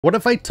What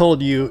if I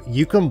told you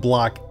you can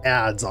block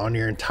ads on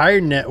your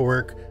entire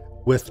network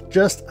with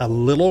just a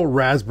little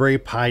Raspberry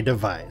Pi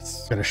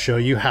device? I'm going to show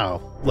you how.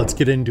 Let's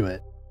get into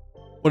it.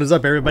 What is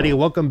up, everybody?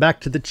 Welcome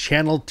back to the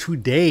channel.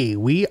 Today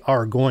we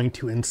are going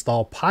to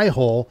install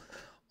PIHOLE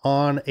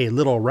on a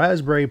little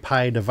Raspberry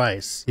Pi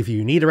device. If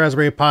you need a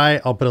Raspberry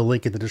Pi, I'll put a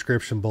link in the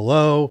description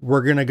below.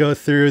 We're going to go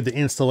through the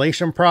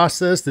installation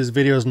process. This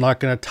video is not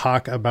going to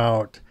talk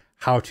about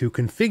how to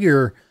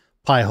configure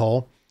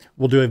PIHOLE.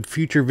 We'll do a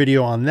future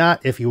video on that.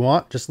 If you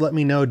want, just let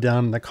me know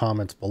down in the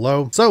comments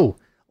below. So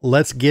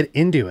let's get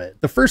into it.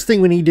 The first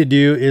thing we need to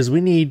do is we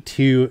need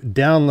to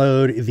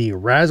download the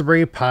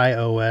Raspberry Pi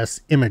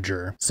OS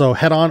imager. So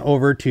head on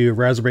over to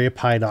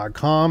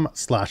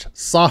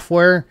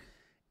raspberrypi.com/software.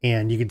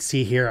 And you can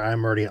see here,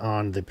 I'm already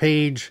on the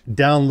page.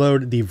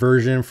 Download the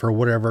version for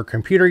whatever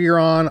computer you're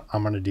on.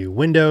 I'm going to do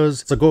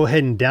Windows. So go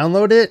ahead and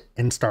download it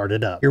and start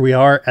it up. Here we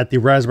are at the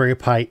Raspberry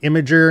Pi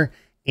imager.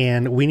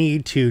 And we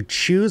need to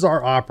choose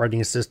our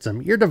operating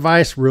system. Your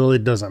device really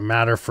doesn't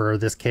matter for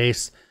this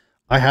case.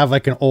 I have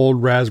like an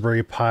old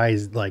Raspberry Pi,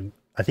 like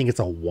I think it's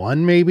a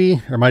 1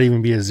 maybe, or it might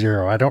even be a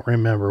 0. I don't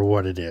remember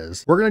what it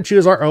is. We're going to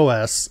choose our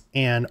OS.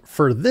 And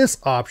for this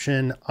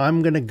option,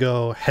 I'm going to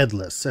go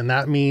headless. And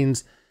that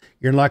means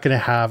you're not going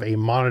to have a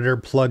monitor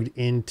plugged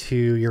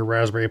into your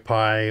Raspberry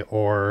Pi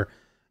or,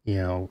 you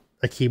know,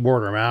 a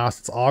keyboard or mouse.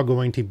 It's all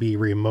going to be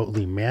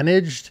remotely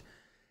managed.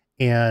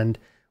 And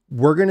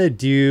we're going to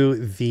do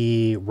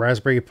the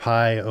Raspberry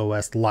Pi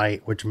OS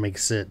Lite, which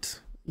makes it,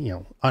 you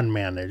know,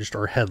 unmanaged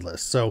or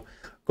headless. So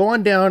go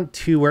on down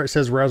to where it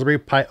says Raspberry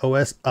Pi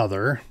OS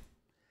Other.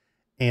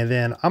 And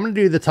then I'm going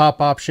to do the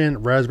top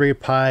option, Raspberry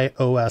Pi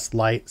OS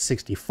Lite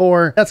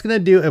 64. That's going to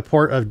do a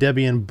port of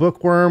Debian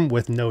Bookworm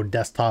with no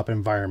desktop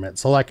environment.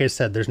 So like I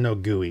said, there's no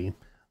GUI.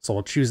 So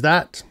we'll choose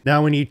that.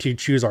 Now we need to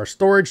choose our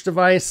storage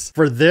device.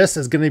 For this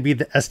is going to be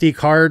the SD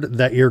card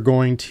that you're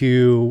going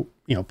to,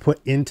 you know, put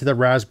into the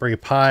Raspberry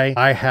Pi.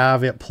 I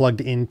have it plugged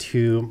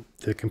into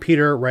the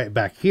computer right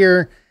back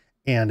here,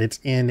 and it's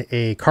in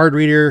a card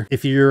reader.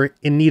 If you're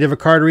in need of a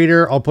card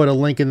reader, I'll put a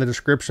link in the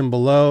description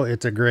below.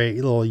 It's a great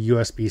little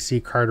USB-C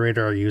card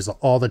reader. I use it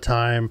all the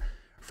time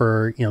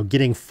for, you know,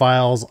 getting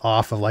files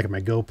off of like my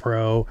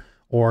GoPro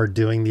or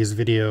doing these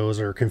videos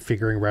or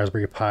configuring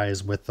Raspberry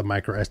Pis with the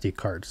micro SD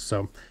cards.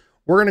 So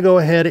we're going to go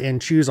ahead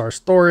and choose our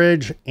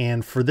storage.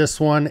 And for this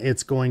one,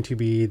 it's going to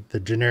be the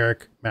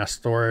generic mass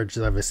storage.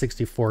 I have a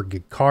 64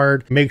 gig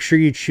card. Make sure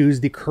you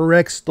choose the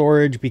correct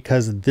storage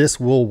because this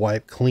will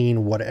wipe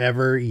clean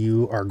whatever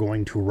you are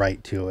going to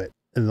write to it.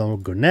 And then we'll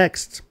go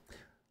next.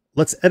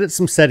 Let's edit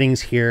some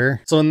settings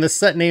here. So in the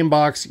set name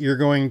box, you're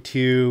going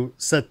to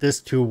set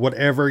this to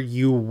whatever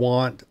you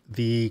want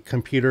the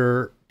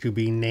computer to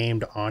be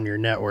named on your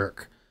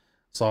network.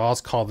 So I'll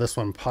just call this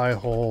one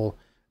PIHOLE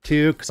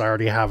 2 because I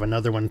already have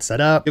another one set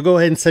up. You'll go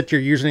ahead and set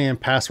your username and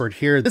password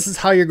here. This is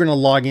how you're going to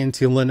log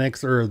into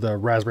Linux or the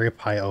Raspberry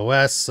Pi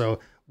OS. So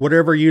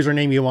whatever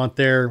username you want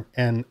there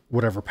and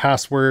whatever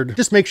password,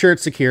 just make sure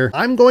it's secure.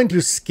 I'm going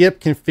to skip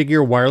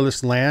configure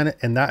wireless LAN,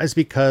 and that is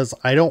because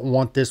I don't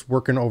want this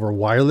working over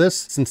wireless,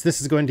 since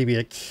this is going to be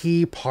a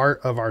key part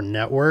of our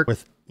network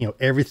with, you know,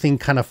 everything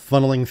kind of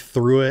funneling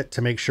through it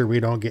to make sure we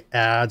don't get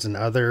ads and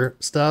other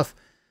stuff.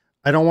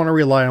 I don't want to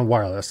rely on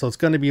wireless, so it's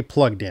going to be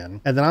plugged in.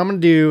 And then I'm going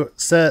to do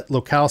set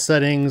locale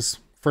settings.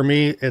 For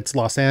me, it's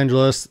Los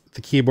Angeles.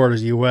 The keyboard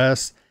is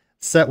US.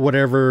 Set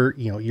whatever,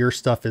 you know, your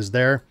stuff is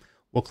there.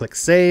 We'll click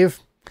save.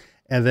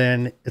 And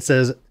then it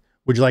says,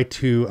 would you like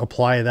to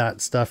apply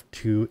that stuff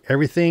to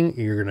everything?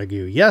 You're going to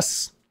go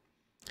yes.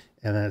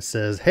 And then it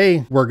says,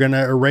 hey, we're going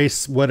to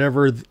erase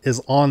whatever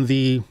is on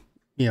the,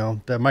 you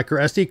know, the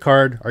micro SD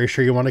card. Are you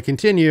sure you want to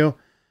continue?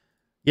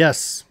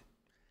 Yes.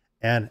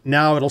 And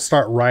now it'll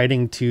start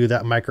writing to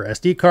that micro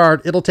SD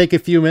card. It'll take a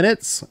few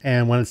minutes,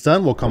 and when it's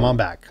done, we'll come on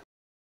back.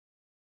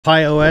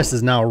 Pi OS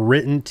is now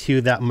written to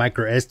that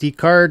micro SD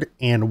card,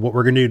 and what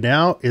we're going to do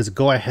now is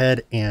go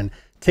ahead and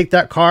take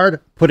that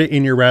card, put it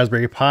in your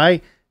Raspberry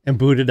Pi, and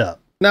boot it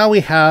up. Now we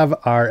have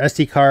our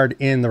SD card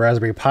in the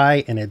Raspberry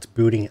Pi, and it's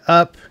booting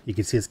up. You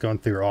can see it's going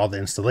through all the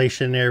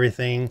installation and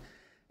everything.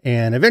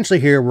 And eventually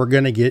here, we're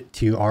going to get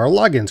to our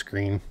login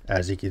screen,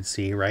 as you can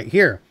see right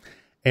here.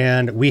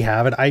 And we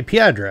have an IP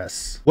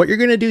address. What you're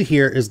going to do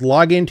here is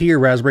log into your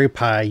Raspberry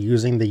Pi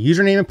using the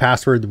username and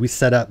password that we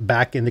set up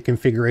back in the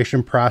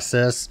configuration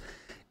process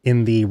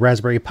in the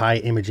Raspberry Pi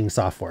imaging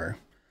software.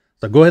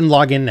 So go ahead and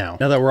log in now.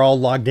 Now that we're all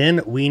logged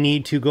in, we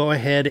need to go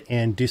ahead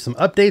and do some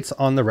updates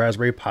on the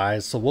Raspberry Pi.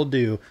 So we'll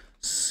do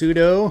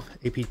sudo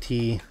apt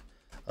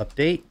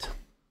update.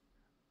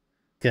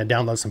 Gonna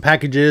download some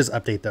packages,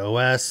 update the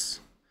OS.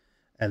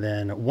 And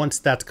then once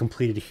that's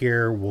completed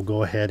here, we'll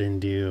go ahead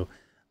and do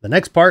the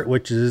next part,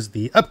 which is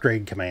the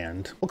upgrade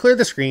command. We'll clear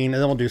the screen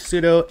and then we'll do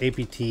sudo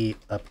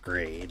apt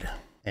upgrade.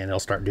 And it'll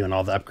start doing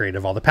all the upgrade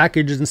of all the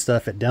packages and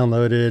stuff it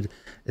downloaded.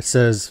 It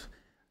says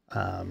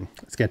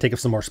it's going to take up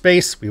some more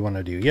space. We want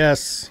to do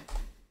yes.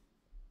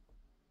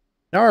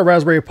 Now our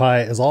Raspberry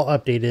Pi is all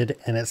updated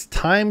and it's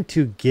time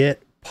to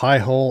get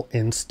PIHOLE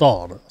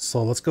installed.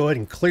 So let's go ahead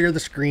and clear the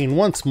screen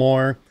once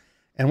more.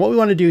 And what we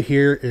want to do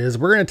here is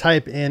we're going to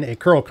type in a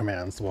curl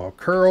command. So we'll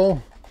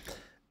curl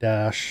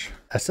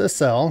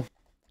 -SSL,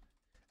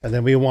 and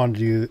then we want to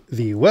do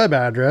the web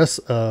address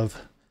of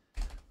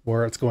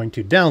where it's going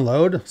to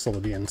download. So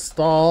it'll be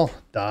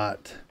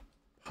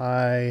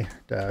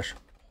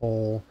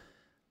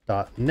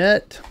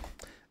install.pi-hole.net,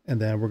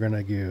 and then we're going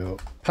to do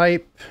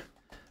pipe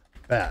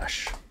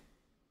bash.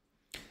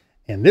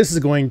 And this is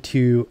going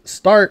to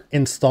start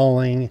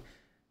installing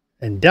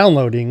and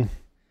downloading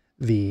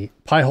the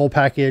PIHOLE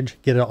package,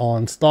 get it all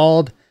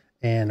installed.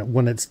 And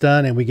when it's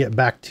done and we get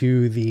back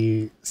to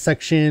the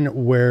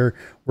section where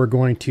we're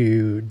going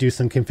to do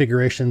some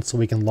configuration so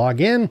we can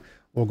log in,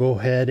 we'll go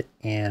ahead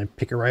and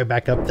pick it right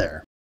back up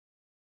there.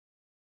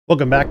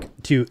 Welcome back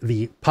to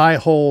the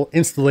PIHOLE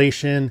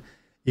installation.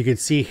 You can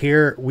see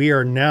here, we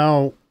are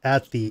now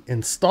at the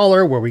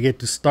installer where we get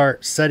to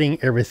start setting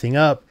everything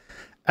up.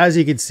 As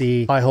you can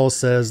see, PIHOLE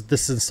says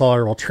this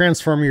installer will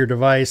transform your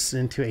device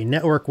into a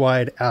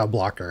network-wide ad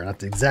blocker. And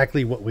that's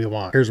exactly what we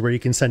want. Here's where you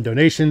can send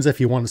donations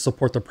if you want to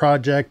support the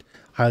project.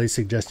 Highly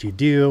suggest you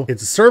do.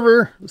 It's a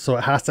server, so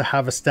it has to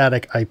have a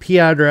static IP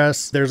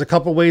address. There's a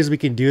couple ways we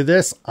can do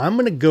this. I'm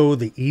going to go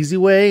the easy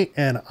way,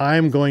 and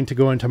I'm going to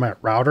go into my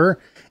router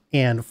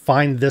and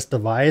find this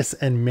device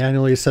and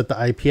manually set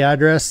the IP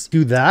address.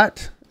 Do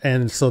that.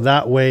 And so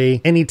that way,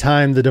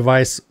 anytime the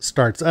device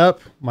starts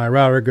up, my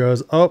router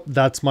goes, oh,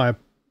 that's my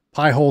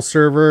PIHOLE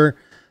server.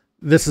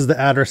 This is the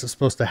address it's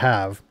supposed to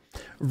have,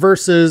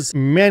 versus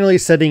manually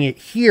setting it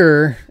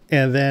here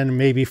and then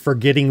maybe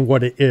forgetting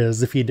what it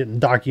is if you didn't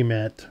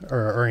document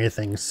or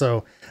anything.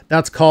 So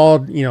that's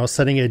called,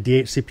 setting a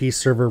DHCP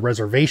server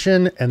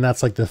reservation. And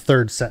that's like the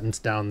third sentence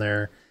down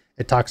there.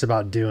 It talks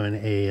about doing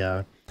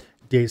a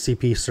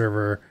DHCP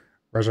server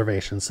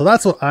reservation. So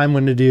that's what I'm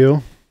going to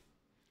do.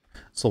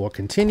 So we'll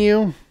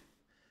continue.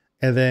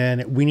 And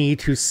then we need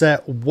to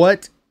set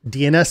what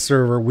DNS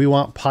server we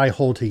want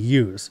PIHOLE to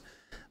use.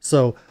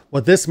 So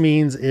what this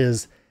means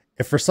is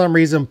if for some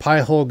reason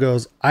PIHOLE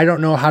goes, I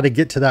don't know how to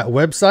get to that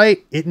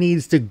website, it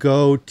needs to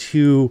go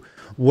to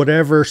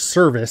whatever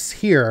service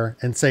here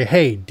and say,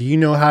 hey, do you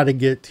know how to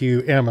get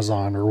to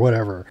Amazon or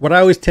whatever? What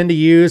I always tend to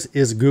use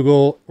is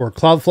Google or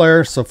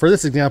Cloudflare. So for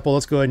this example,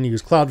 let's go ahead and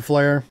use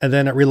Cloudflare. And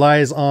then it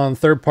relies on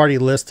third-party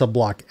lists to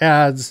block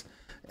ads.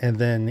 And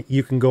then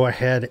you can go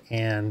ahead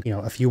and,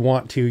 if you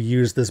want to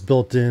use this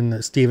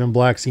built-in Stephen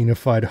Black's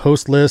unified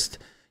host list,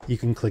 you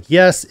can click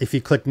yes. If you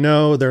click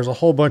no, there's a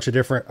whole bunch of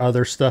different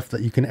other stuff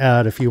that you can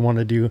add if you want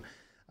to do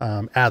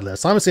ad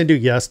lists. So I'm just going to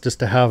do yes, just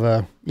to have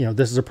a,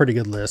 this is a pretty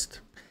good list.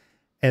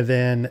 And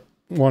then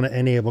want to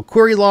enable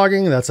query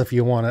logging. That's if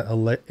you want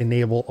to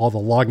enable all the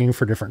logging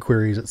for different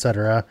queries,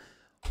 etc.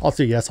 I'll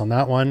do yes on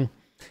that one.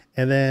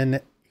 And then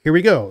here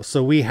we go.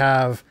 So we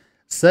have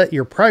set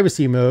your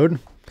privacy mode.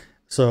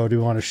 So do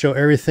we want to show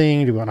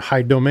everything? Do we want to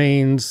hide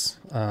domains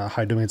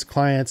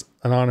clients,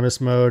 anonymous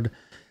mode?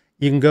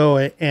 You can go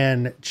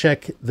and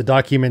check the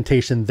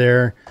documentation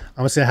there.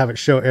 I'm just going to have it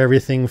show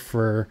everything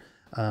for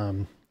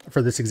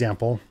this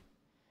example.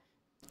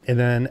 And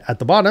then at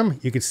the bottom,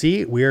 you can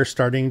see we are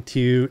starting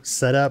to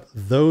set up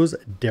those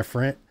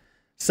different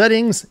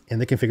settings in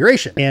the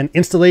configuration. And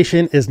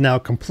installation is now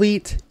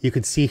complete. You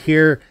can see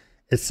here,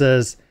 it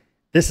says,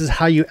 this is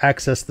how you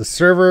access the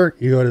server.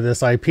 You go to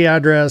this IP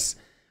address.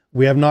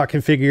 We have not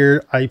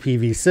configured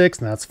IPv6,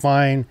 and that's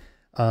fine.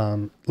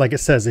 Like it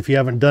says, if you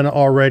haven't done it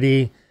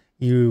already,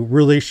 you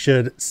really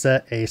should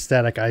set a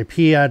static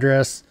IP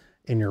address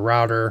in your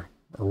router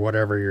or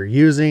whatever you're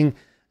using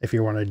if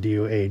you want to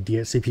do a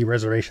DHCP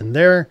reservation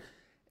there.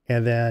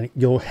 And then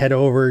you'll head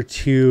over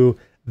to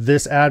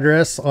this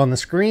address on the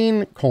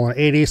screen,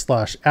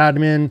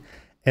 :80/admin,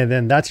 and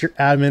then that's your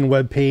admin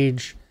web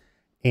page.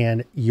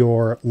 And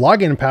your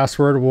login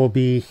password will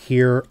be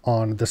here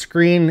on the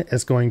screen.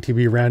 It's going to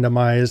be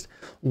randomized.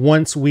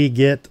 Once we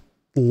get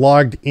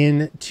logged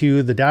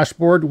into the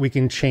dashboard, we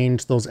can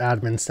change those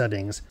admin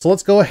settings. So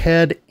let's go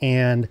ahead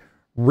and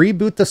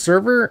reboot the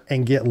server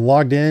and get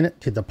logged in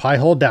to the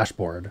PIHOLE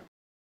dashboard.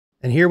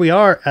 And here we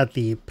are at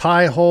the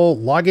PIHOLE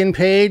login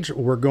page.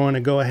 We're going to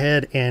go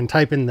ahead and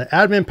type in the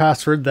admin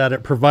password that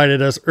it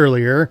provided us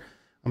earlier.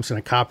 I'm just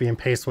going to copy and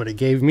paste what it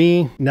gave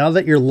me. Now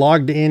that you're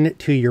logged in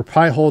to your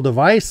PIHOLE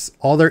device,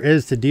 all there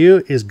is to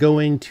do is go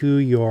into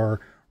your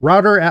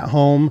router at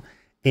home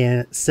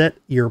and set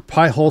your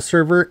PIHOLE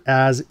server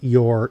as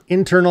your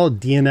internal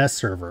DNS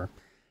server.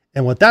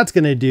 And what that's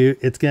going to do,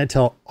 it's going to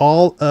tell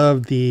all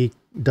of the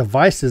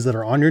devices that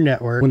are on your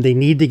network, when they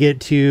need to get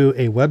to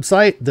a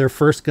website, they're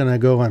first going to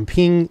go and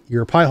ping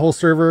your PIHOLE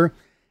server.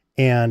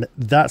 And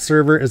that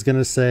server is going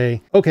to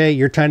say, okay,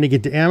 you're trying to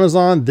get to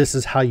Amazon. This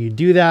is how you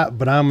do that,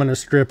 but I'm going to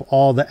strip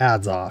all the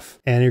ads off.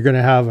 And you're going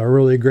to have a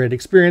really great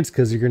experience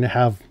because you're going to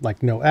have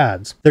like no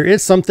ads. There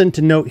is something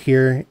to note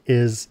here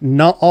is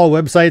not all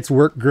websites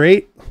work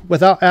great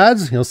without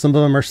ads. Some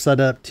of them are set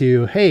up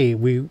to, hey,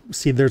 we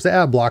see there's an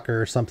ad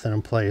blocker or something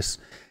in place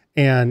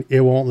and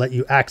it won't let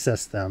you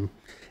access them.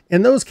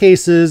 In those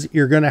cases,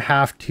 you're going to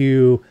have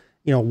to,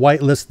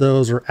 whitelist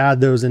those or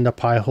add those into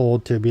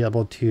PIHOLE to be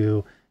able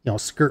to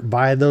skirt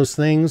by those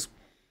things.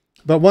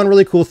 But one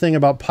really cool thing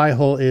about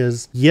PIHOLE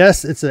is,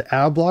 yes, it's an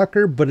ad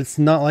blocker, but it's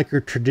not like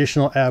your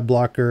traditional ad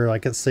blocker,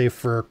 like let's say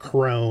for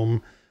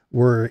Chrome,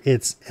 where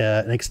it's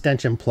an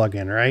extension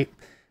plugin, right?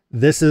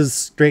 This is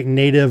straight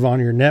native on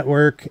your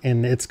network,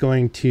 and it's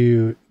going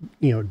to,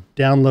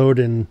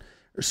 download and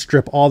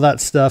strip all that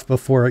stuff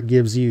before it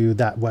gives you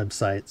that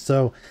website.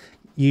 So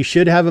you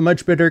should have a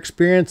much better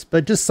experience,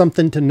 but just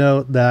something to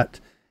note that,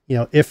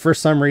 if for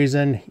some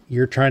reason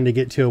you're trying to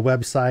get to a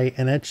website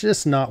and it's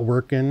just not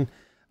working,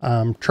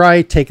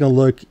 try taking a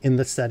look in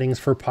the settings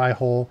for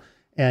PIHOLE,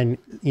 and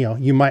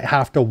you might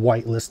have to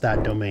whitelist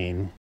that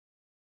domain.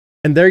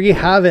 And there you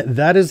have it.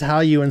 That is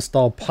how you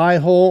install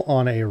PIHOLE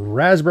on a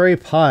Raspberry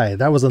Pi.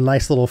 That was a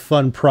nice little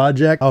fun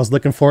project. I was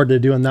looking forward to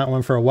doing that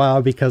one for a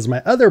while because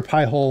my other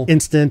PIHOLE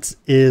instance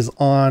is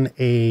on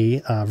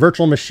a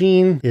virtual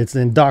machine. It's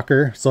in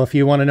Docker. So if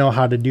you want to know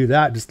how to do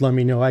that, just let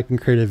me know. I can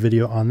create a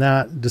video on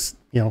that. Just,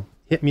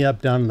 hit me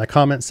up down in the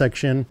comment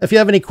section. If you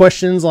have any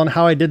questions on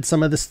how I did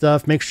some of this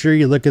stuff, make sure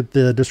you look at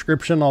the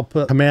description. I'll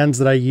put commands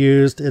that I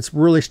used. It's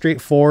really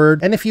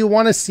straightforward. And if you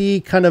want to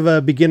see kind of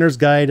a beginner's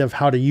guide of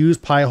how to use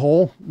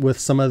PIHOLE with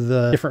some of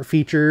the different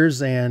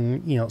features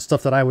and,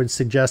 stuff that I would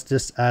suggest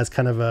just as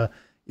kind of a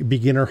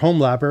beginner home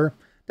labber,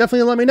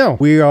 definitely let me know.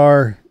 We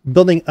are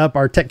building up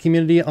our tech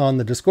community on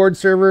the Discord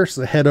server.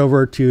 So head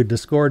over to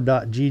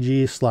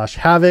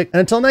discord.gg/havoc. And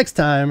until next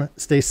time,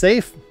 stay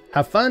safe,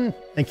 have fun,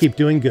 and keep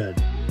doing good.